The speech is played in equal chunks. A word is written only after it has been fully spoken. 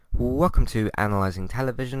Welcome to Analyzing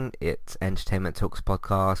Television. It's Entertainment Talks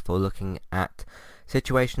podcast for looking at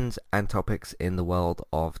situations and topics in the world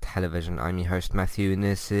of television. I'm your host Matthew, and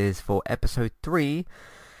this is for episode 3,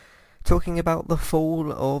 talking about the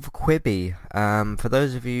fall of Quibi. For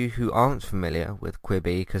those of you who aren't familiar with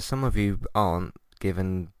Quibi, because some of you aren't,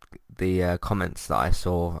 given the comments that I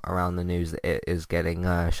saw around the news that it is getting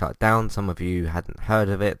shut down. Some of you hadn't heard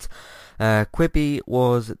of it. Quibi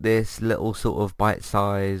was this little sort of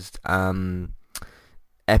bite-sized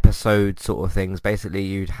episode sort of things. Basically,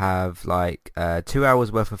 you'd have like 2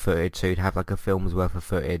 hours worth of footage, so you'd have like a film's worth of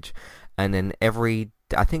footage, and then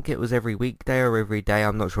I think it was every weekday or every day,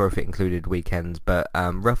 I'm not sure if it included weekends, but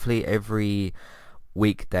roughly every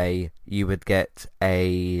weekday you would get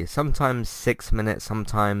a sometimes 6 minute,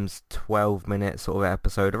 sometimes 12 minute sort of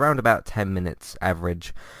episode, around about 10 minutes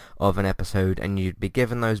average of an episode, and you'd be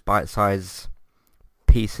given those bite-sized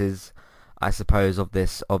pieces, I suppose, of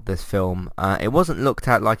this film. It wasn't looked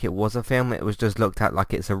at like it was a film, it was just looked at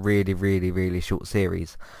like it's a really, really, really short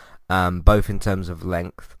series, both in terms of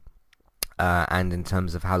length and in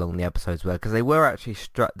terms of how long the episodes were, because they were actually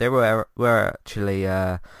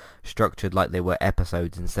structured like they were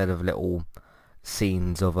episodes instead of little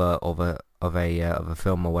scenes of a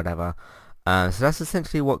film or whatever. So that's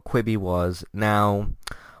essentially what Quibi was. Now,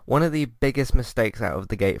 one of the biggest mistakes out of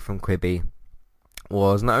the gate from Quibi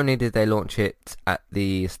was not only did they launch it at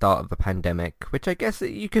the start of the pandemic, which I guess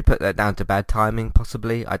you could put that down to bad timing,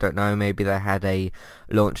 possibly. I don't know, maybe they had a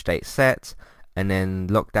launch date set and then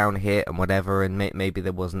lockdown hit and whatever, and maybe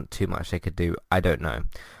there wasn't too much they could do. I don't know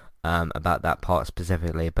about that part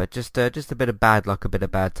specifically, but just a bit of bad luck, a bit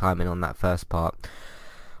of bad timing on that first part.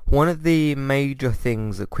 One of the major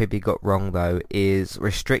things that Quibi got wrong, though, is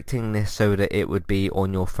restricting this so that it would be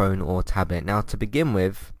on your phone or tablet. Now, to begin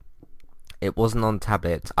with, it wasn't on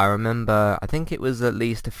tablets. I remember, I think it was at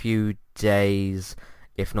least a few days,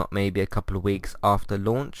 if not maybe a couple of weeks after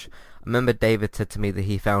launch. I remember David said to me that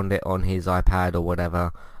he found it on his iPad or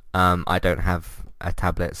whatever. I don't have a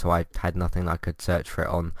tablet, so I had nothing I could search for it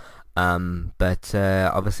on. But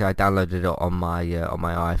obviously I downloaded it on my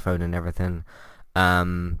iPhone and everything.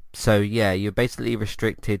 So yeah, you're basically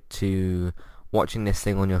restricted to watching this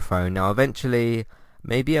thing on your phone. Now, eventually,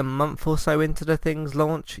 maybe a month or so into the thing's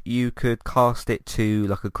launch, you could cast it to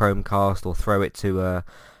like a Chromecast or throw it to a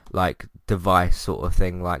like device sort of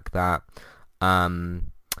thing like that.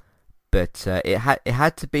 But it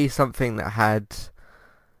had to be something that had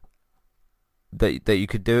that you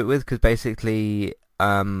could do it with, because basically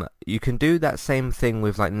you can do that same thing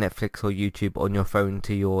with like Netflix or YouTube on your phone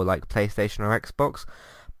to your like PlayStation or Xbox,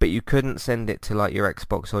 but you couldn't send it to like your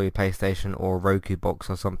Xbox or your PlayStation or Roku box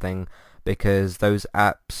or something, because those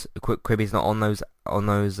apps, Quibi's not on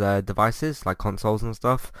those devices like consoles and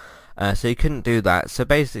stuff. So you couldn't do that. So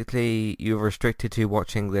basically you were restricted to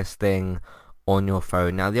watching this thing on your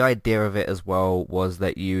phone. Now, the idea of it as well was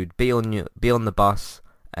that you'd be on the bus.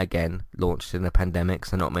 Again, launched in a pandemic,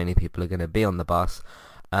 so not many people are going to be on the bus.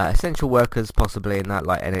 Essential workers possibly in that,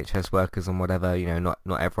 like NHS workers and whatever. You know,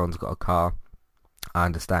 not everyone's got a car. I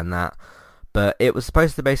understand that, but it was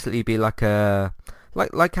supposed to basically be like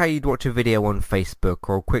like how you'd watch a video on Facebook,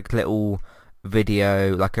 or a quick little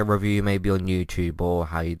video, like a review maybe on YouTube, or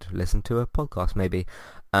how you'd listen to a podcast maybe.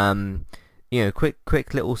 You know,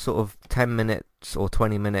 quick little sort of 10 minutes or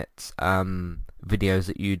 20 minutes videos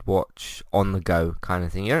that you'd watch on the go kind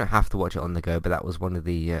of thing. You don't have to watch it on the go, but that was one of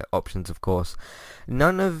the options, of course.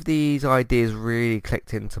 None of these ideas really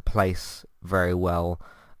clicked into place very well.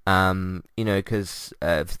 You know, because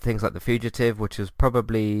things like The Fugitive, which is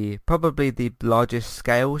probably the largest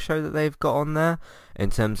scale show that they've got on there in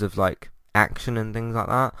terms of like action and things like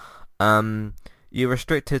that. You're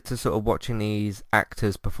restricted to sort of watching these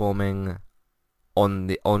actors performing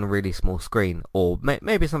on a really small screen, or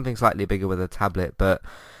maybe something slightly bigger with a tablet. But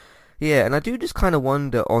yeah, and I do just kind of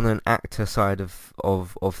wonder on an actor side of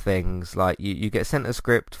things, like you get sent a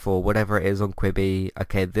script for whatever it is on Quibi.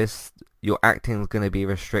 Okay, your acting is going to be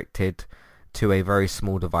restricted to a very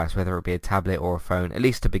small device, whether it be a tablet or a phone, at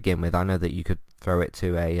least to begin with. I know that you could throw it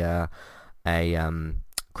to a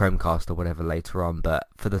Chromecast or whatever later on, but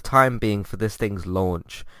for the time being, for this thing's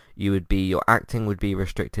launch, your acting would be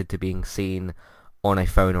restricted to being seen on a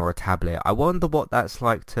phone or a tablet. I wonder what that's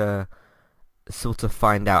like to sort of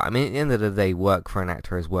find out. I mean, at the end of the day, work for an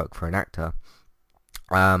actor is work for an actor.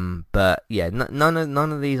 But yeah, none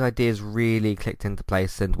of these ideas really clicked into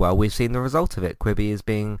place, and well, we've seen the result of it. Quibi is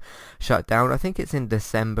being shut down. I think it's in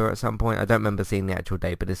December at some point. I don't remember seeing the actual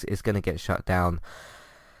date, but it's going to get shut down.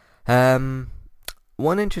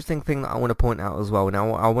 one interesting thing that I want to point out as well,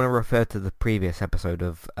 now I want to refer to the previous episode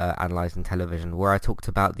of Analyzing Television, where I talked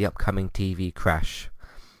about the upcoming TV crash.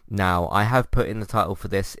 Now, I have put in the title for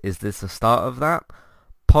this, is this the start of that?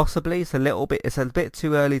 Possibly. It's a bit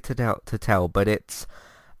too early to tell, but it's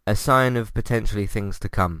a sign of potentially things to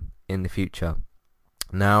come in the future.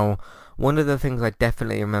 Now, one of the things I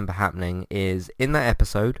definitely remember happening is, in that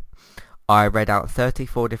episode, I read out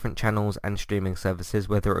 34 different channels and streaming services,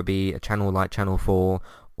 whether it be a channel like Channel 4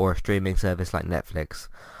 or a streaming service like Netflix.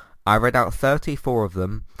 I read out 34 of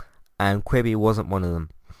them, and Quibi wasn't one of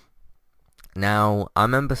them. Now, I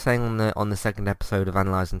remember saying on the second episode of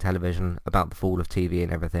Analyzing Television about the fall of TV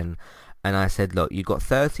and everything, and I said, look, you got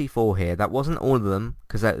 34 here. That wasn't all of them,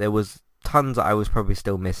 because there was tons that I was probably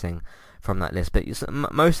still missing from that list, but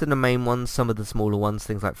most of the main ones, some of the smaller ones,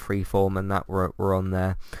 things like Freeform and that were on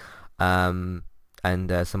there. And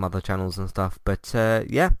some other channels and stuff, but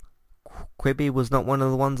Quibi was not one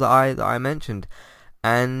of the ones that I mentioned,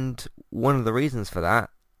 and one of the reasons for that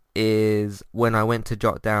is when I went to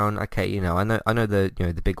jot down, okay, I know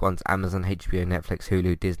the big ones, Amazon, HBO, Netflix,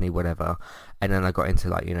 Hulu, Disney, whatever, and then I got into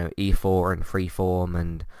E4 and Freeform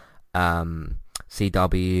and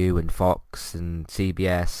CW and Fox and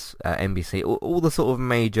CBS, NBC, all the sort of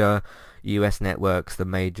major US networks, the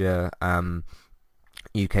major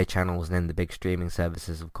UK channels, and then the big streaming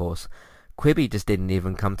services, of course. Quibi just didn't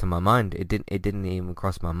even come to my mind. It didn't even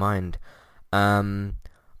cross my mind. I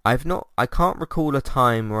can't recall a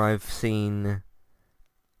time where I've seen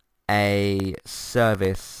a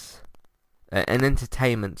service, an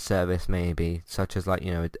entertainment service maybe, such as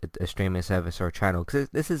a streaming service or a channel, because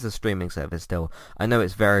this is a streaming service still. I know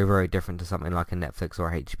it's very, very different to something like a Netflix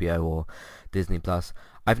or HBO or Disney Plus.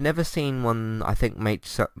 I've never seen one, I think, make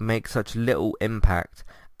such little impact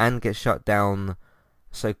and get shut down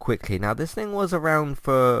so quickly. Now, this thing was around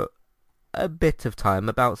for a bit of time,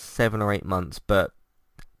 about 7 or 8 months, but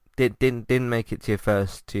didn't make it to your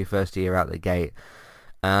first year out the gate.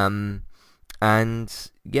 And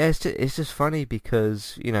yeah, it's just funny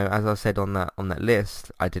because, as I said on that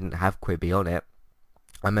list, I didn't have Quibi on it.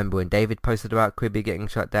 I remember when David posted about Quibi getting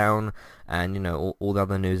shut down, and all the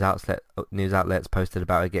other news outlets posted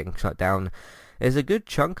about it getting shut down. There's a good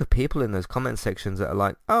chunk of people in those comment sections that are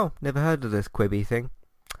like, "Oh, never heard of this Quibi thing."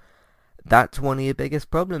 That's one of your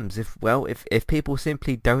biggest problems. If people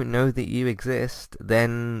simply don't know that you exist,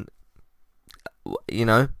 then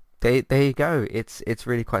there you go. It's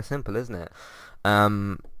really quite simple, isn't it?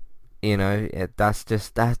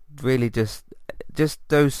 That's really just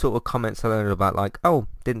those sort of comments alone about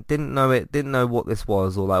didn't know it, didn't know what this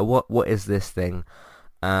was, or what is this thing,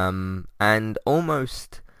 and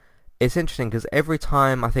almost it's interesting because every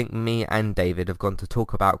time I think me and David have gone to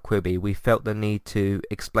talk about Quibi, we felt the need to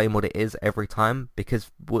explain what it is every time, because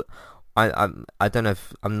I don't know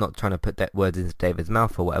if I'm not trying to put that words into David's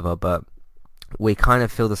mouth or whatever, but we kind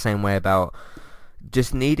of feel the same way about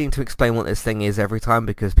just needing to explain what this thing is every time,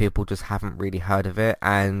 because people just haven't really heard of it,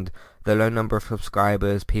 and the low number of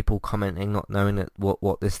subscribers, people commenting not knowing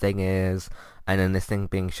what this thing is, and then this thing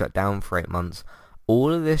being shut down for 8 months.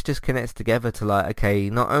 All of this just connects together to okay,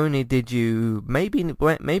 not only did you maybe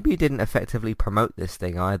you didn't effectively promote this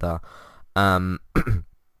thing either,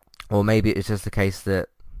 or maybe it's just the case that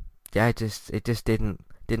it just didn't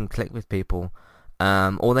click with people.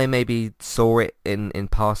 Or they maybe saw it in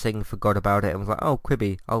passing, forgot about it, and was like, oh,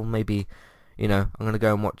 Quibi, I'll maybe, I'm going to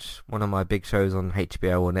go and watch one of my big shows on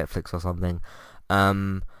HBO or Netflix or something.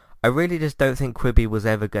 I really just don't think Quibi was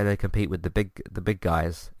ever going to compete with the big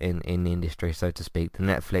guys in the industry, so to speak. The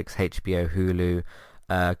Netflix, HBO, Hulu,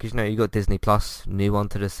 because, you got Disney Plus, new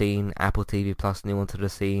onto the scene, Apple TV Plus, new onto the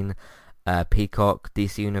scene, Peacock,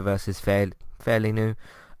 DC Universe is fairly new.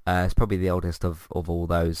 It's probably the oldest of all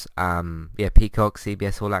those. Peacock,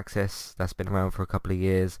 CBS All Access, that's been around for a couple of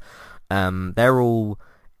years. They're all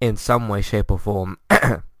in some way, shape or form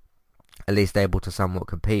at least able to somewhat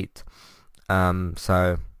compete.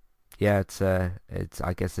 So yeah, it's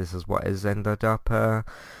I guess this is what has ended up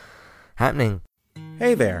happening.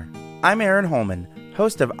 Hey there, I'm Aaron Holman,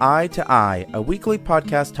 host of Eye to Eye, a weekly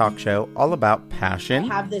podcast talk show all about passion.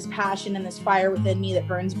 I have this passion and this fire within me that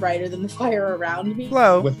burns brighter than the fire around me.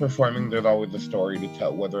 Flow. With performing, there's always a story to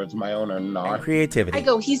tell, whether it's my own or not. And creativity. I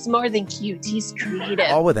go, he's more than cute, he's creative.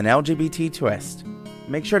 All with an LGBT twist.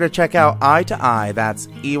 Make sure to check out Eye to Eye, that's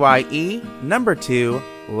EYE, number 2,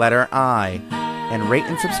 letter I. And rate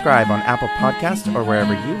and subscribe on Apple Podcasts or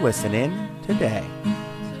wherever you listen in today.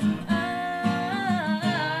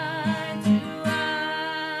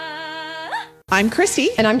 I'm Christy.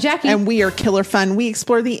 And I'm Jackie. And we are Killer Fun. We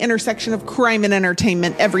explore the intersection of crime and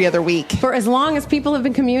entertainment every other week. For as long as people have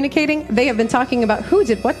been communicating, they have been talking about who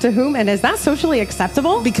did what to whom, and is that socially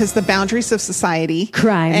acceptable? Because the boundaries of society,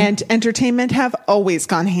 crime, and entertainment have always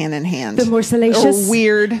gone hand in hand. The more salacious, or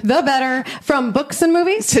weird, the better. From books and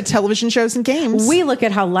movies to television shows and games, we look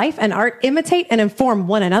at how life and art imitate and inform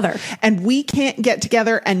one another. And we can't get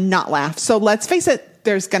together and not laugh. So let's face it,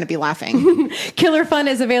 there's going to be laughing. Killer Fun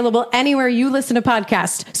is available anywhere you listen to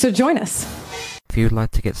podcasts, so join us. If you'd like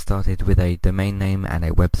to get started with a domain name and a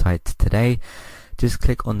website today, just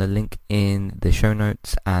click on the link in the show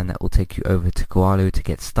notes and that will take you over to Koalu to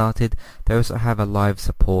get started. They also have a live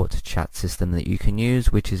support chat system that you can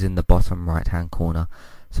use, which is in the bottom right hand corner.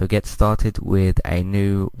 So get started with a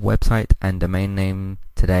new website and domain name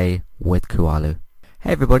today with Koalu.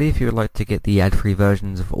 Hey everybody, if you would like to get the ad-free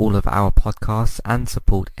versions of all of our podcasts and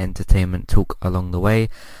support Entertainment Talk along the way,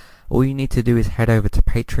 all you need to do is head over to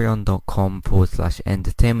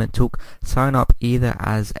patreon.com/entertainment talk. Sign up either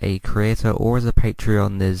as a creator or as a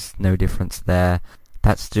Patreon, there's no difference there.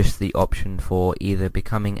 That's just the option for either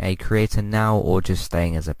becoming a creator now or just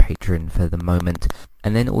staying as a patron for the moment.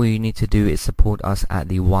 And then all you need to do is support us at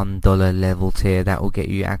the $1 level tier. That will get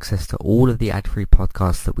you access to all of the ad-free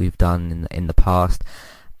podcasts that we've done in the past,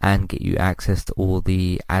 and get you access to all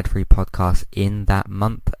the ad-free podcasts in that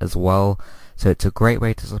month as well. So it's a great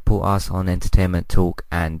way to support us on Entertainment Talk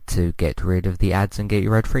and to get rid of the ads and get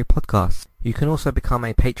your ad-free podcasts. You can also become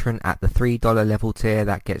a patron at the $3 level tier.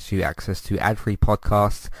 That gets you access to ad-free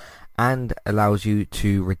podcasts and allows you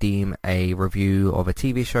to redeem a review of a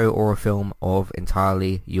TV show or a film of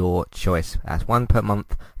entirely your choice. That's one per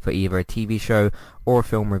month for either a TV show or a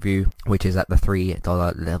film review, which is at the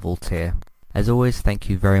 $3 level tier. As always, thank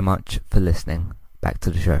you very much for listening. Back to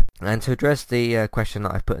the show. And to address the question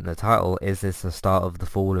that I've put in the title, is this the start of the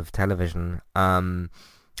fall of television?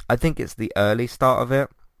 I think it's the early start of it.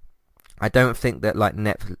 I don't think that like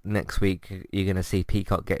next week you're going to see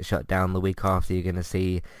Peacock get shut down. The week after you're going to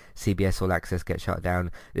see CBS All Access get shut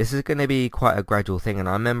down. This is going to be quite a gradual thing, and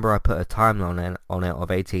I remember I put a timeline on it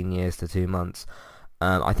of 18 years to 2 months.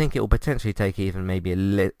 I think it will potentially take even maybe a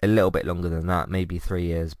little bit longer than that, maybe 3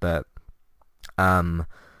 years, but I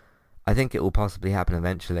think it will possibly happen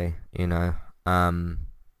eventually, you know.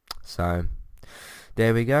 So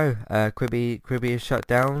there we go. Quibi is shut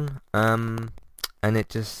down, and it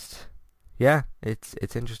just... yeah,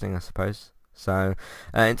 it's interesting, I suppose. So,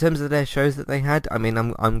 in terms of their shows that they had, I mean,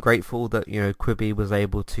 I'm grateful that, you know, Quibi was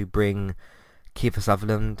able to bring Kiefer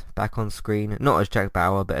Sutherland back on screen, not as Jack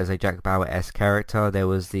Bauer, but as a Jack Bauer-esque character. There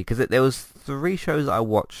was there was 3 shows that I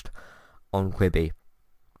watched on Quibi.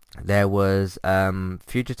 There was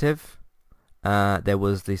Fugitive, there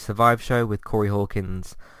was the Survive show with Corey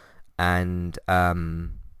Hawkins and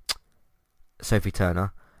Sophie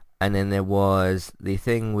Turner. And then there was the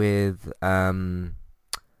thing with, it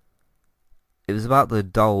was about the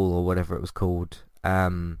doll or whatever it was called.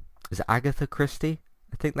 Is it Agatha Christie?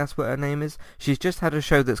 I think that's what her name is. She's just had a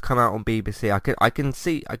show that's come out on BBC. I can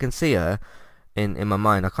see her in my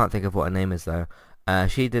mind. I can't think of what her name is though.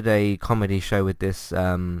 She did a comedy show with this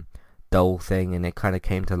doll thing, and it kind of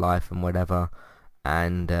came to life and whatever.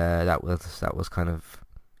 And that was kind of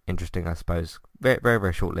interesting, I suppose. Very, very,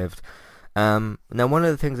 very short-lived. Now, one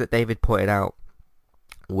of the things that David pointed out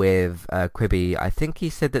with Quibi, I think he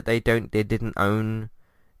said that they didn't own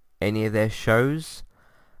any of their shows.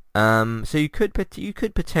 So you could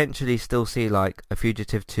potentially still see like a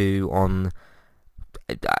Fugitive 2 on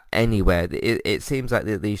anywhere. It seems like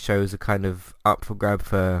that these shows are kind of up for grab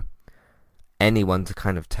for anyone to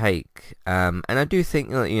kind of take. And I do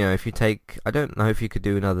think, you know, if you take, I don't know if you could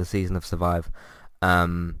do another season of Survive.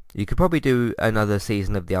 You could probably do another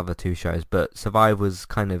season of the other 2 shows, but Survive was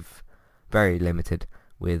kind of very limited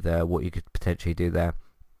with what you could potentially do there.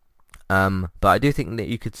 But I do think that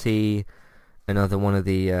you could see another one of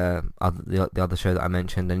the other show that I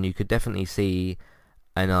mentioned, and you could definitely see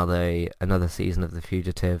another season of The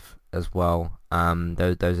Fugitive as well.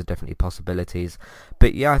 Those are definitely possibilities.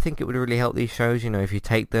 But yeah, I think it would really help these shows, you know, if you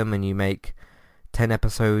take them and you make 10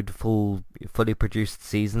 episode fully produced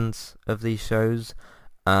seasons of these shows.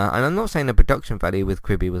 And I'm not saying the production value with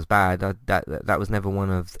Quibi was bad. That was never one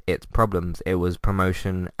of its problems. It was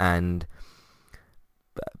promotion and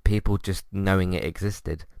people just knowing it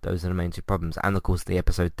existed. Those are the main 2 problems. And of course the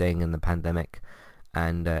episode thing and the pandemic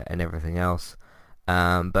and everything else.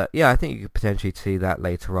 But yeah, I think you could potentially see that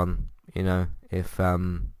later on, you know, if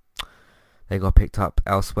they got picked up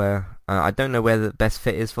elsewhere. I don't know where the best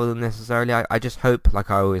fit is for them necessarily. I just hope,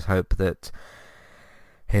 like I always hope, that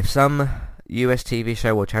if some US TV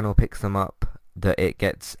show or channel picks them up, that it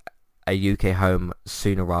gets a UK home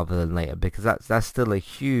sooner rather than later, because that's still a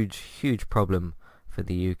huge problem for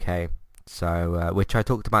the UK. So, which I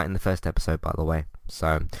talked about in the first episode, by the way.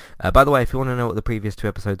 So, by the way, if you want to know what the previous 2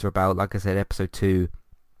 episodes are about, like I said, episode 2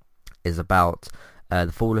 is about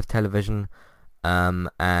the fall of television, and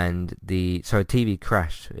TV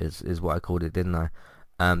crash is what I called it, didn't I?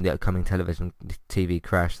 The upcoming television TV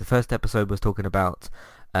crash. The first episode was talking about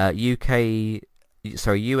US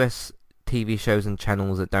TV shows and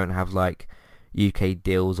channels that don't have like UK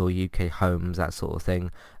deals or UK homes, that sort of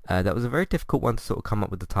thing. That was a very difficult one to sort of come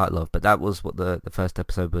up with the title of, but that was what the first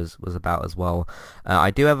episode was about as well.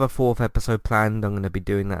 I do have a 4th episode planned. I'm going to be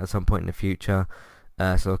doing that at some point in the future,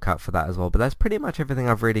 so look out for that as well. But that's pretty much everything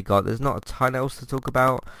I've really got. There's not a ton else to talk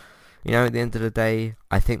about. You know, at the end of the day,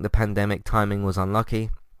 I think the pandemic timing was unlucky.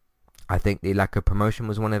 I think the lack of promotion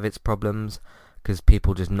was one of its problems, because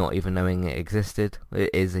people just not even knowing it existed. It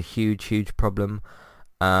is a huge problem.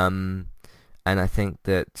 And I think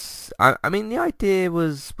that, I mean, the idea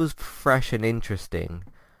was fresh and interesting,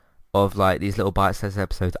 of like these little bite-sized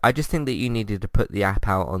episodes. I just think that you needed to put the app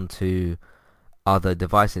out onto other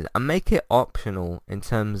devices and make it optional in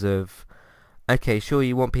terms of, okay, sure,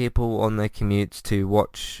 you want people on their commutes to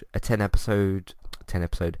watch a 10-minute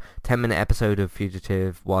episode of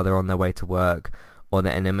Fugitive while they're on their way to work,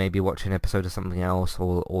 and then maybe watch an episode of something else,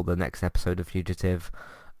 or the next episode of Fugitive.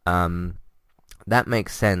 That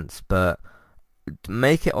makes sense, but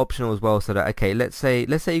make it optional as well, so that, okay, let's say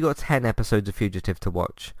you got 10 episodes of Fugitive to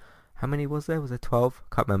watch. How many was there? Was there 12?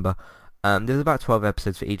 Can't remember. There's about 12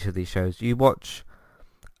 episodes for each of these shows. You watch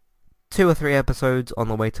 2 or 3 episodes on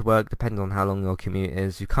the way to work, depending on how long your commute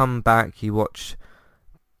is. You come back, you watch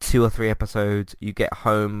 2 or 3 episodes. You get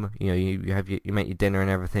home, you know, you make your dinner and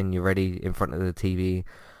everything. You're ready in front of the TV.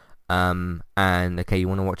 And okay, you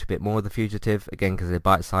want to watch a bit more of The Fugitive again because they're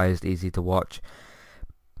bite-sized, easy to watch.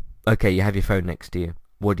 Okay, you have your phone next to you.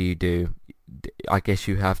 What do? I guess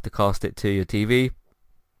you have to cast it to your TV.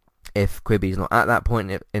 If Quibi's not at that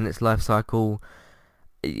point in its life cycle,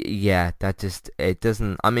 yeah, that just, it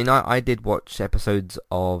doesn't. I mean, I did watch episodes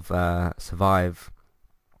of Survive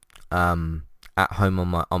at home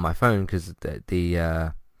on my phone, because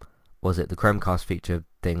the Chromecast feature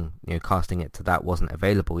thing, you know, casting it to that wasn't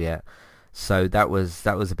available yet. So that was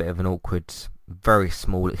a bit of an awkward, very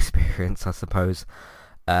small experience, I suppose.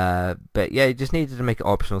 But yeah, you just needed to make it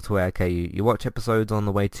optional to where, okay, you watch episodes on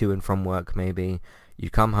the way to and from work, maybe. You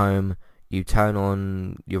come home, you turn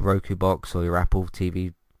on your Roku box or your Apple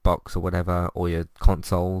TV box or whatever, or your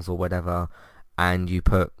consoles or whatever, and you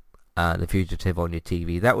put The Fugitive on your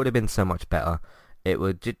TV. That would have been so much better. It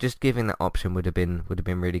would just giving that option would have been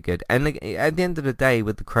really good. And at the end of the day,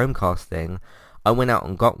 with the Chromecast thing, I went out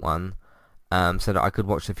and got one, so that I could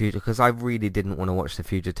watch The Fugitive, because I really didn't want to watch The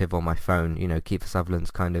Fugitive on my phone. You know, Kiefer Sutherland's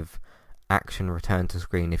kind of action return to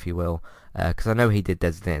screen, if you will, because I know he did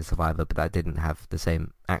Designated Survivor, but that didn't have the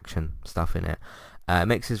same action stuff in it.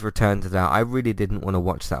 Makes his return to that. I really didn't want to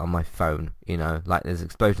watch that on my phone. You know, like there's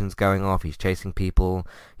explosions going off, he's chasing people,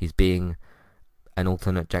 he's being an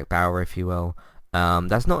alternate Jack Bauer, if you will.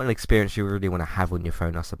 That's not an experience you really want to have on your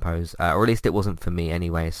phone, I suppose, or at least it wasn't for me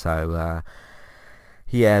anyway. So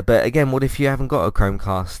yeah, but again, what if you haven't got a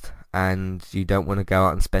Chromecast and you don't want to go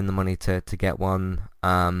out and spend the money to get one?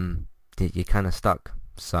 You're kind of stuck.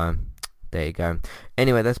 So there you go.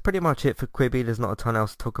 Anyway, that's pretty much it for Quibi. There's not a ton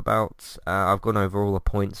else to talk about. I've gone over all the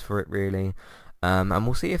points for it, really. And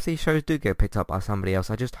we'll see if these shows do get picked up by somebody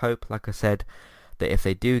else. I just hope, like I said, that if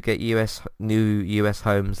they do get new US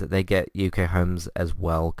homes, that they get UK homes as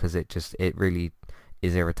well, because it really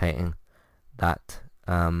is irritating that.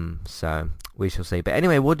 So we shall see. But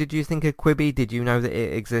anyway, what did you think of Quibi? Did you know that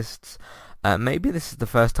it exists? Maybe this is the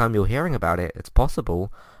first time you're hearing about it. It's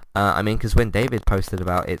possible. I mean, because when David posted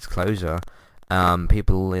about its closure,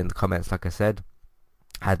 people in the comments, like I said,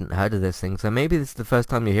 hadn't heard of this thing. So maybe this is the first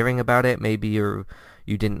time you're hearing about it. Maybe you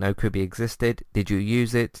didn't know Quibi existed. Did you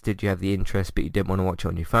use it? Did you have the interest but you didn't want to watch it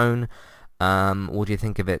on your phone? What do you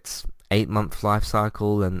think of its 8-month life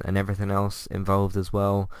cycle and everything else involved as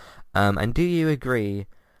well? And do you agree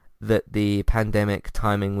that the pandemic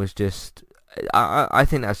timing was just... I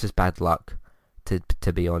think that's just bad luck,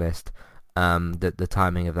 to be honest. The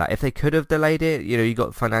timing of that. If they could have delayed it, you know, you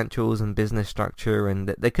got financials and business structure, and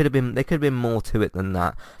there could have been more to it than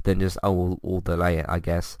that, than just we'll delay it, I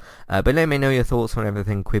guess. But let me know your thoughts on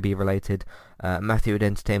everything Quibi related. Matthew at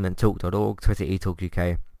entertainmenttalk.org, Twitter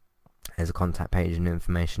eTalkUK. There's a contact page and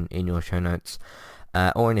information in your show notes.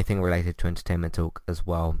 or anything related to Entertainment Talk as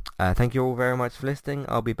well. Thank you all very much for listening.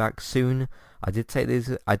 I'll be back soon. I did say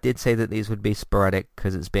that these would be sporadic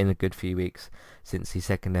because it's been a good few weeks since the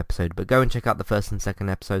second episode, but go and check out the first and second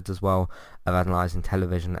episodes as well of Analyzing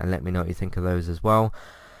Television and let me know what you think of those as well.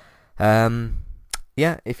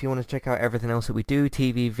 Yeah, if you want to check out everything else that we do,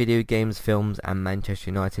 TV, video games, films, and Manchester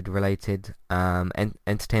United related,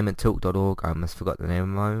 entertainmenttalk.org, I almost forgot the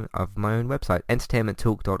name of my own website,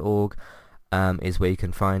 entertainmenttalk.org is where you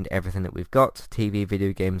can find everything that we've got, TV,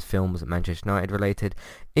 video games, films, Manchester United related.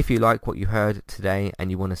 If you like what you heard today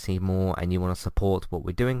and you want to see more and you want to support what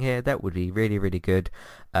we're doing here, that would be really, really good.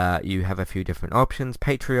 You have a few different options.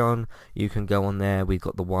 Patreon, you can go on there. We've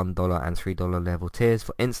got the $1 and $3 level tiers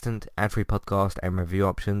for instant ad-free podcast and review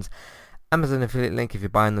options. Amazon affiliate link if you're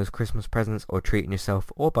buying those Christmas presents or treating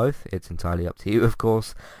yourself, or both. It's entirely up to you, of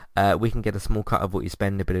course. We can get a small cut of what you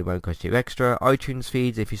spend, but it won't cost you extra. iTunes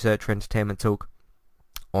feeds if you search for Entertainment Talk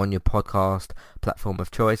on your podcast platform of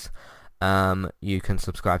choice. You can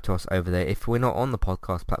subscribe to us over there. If we're not on the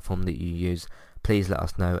podcast platform that you use, please let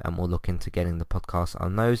us know and we'll look into getting the podcast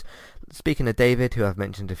on those. Speaking of David, who I've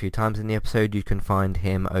mentioned a few times in the episode, you can find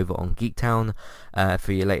him over on Geektown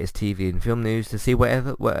for your latest TV and film news, to see what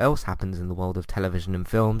else happens in the world of television and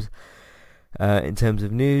films. In terms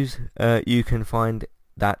of news, you can find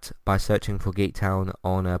that by searching for Geektown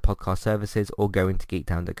on podcast services or going to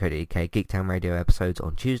geektown.co.uk. Geektown Radio episodes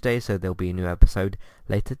on Tuesday, so there'll be a new episode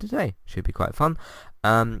later today. Should be quite fun.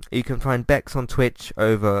 You can find Bex on Twitch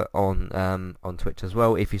over on Twitch as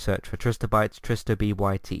well. If you search for Trista Bytes, Trista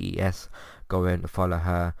Bytes, go and follow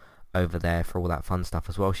her over there for all that fun stuff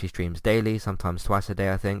as well. She streams daily, sometimes twice a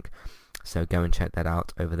day I think. So go and check that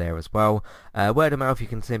out over there as well. Word of mouth, you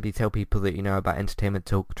can simply tell people that you know about Entertainment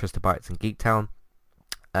Talk, Trista Bytes and Geektown.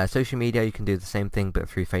 Social media, you can do the same thing but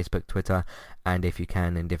through Facebook, Twitter, and if you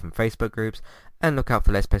can in different Facebook groups. And look out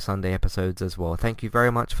for Let's Play Sunday episodes as well. Thank you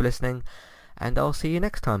very much for listening, and I'll see you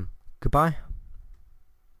next time. Goodbye.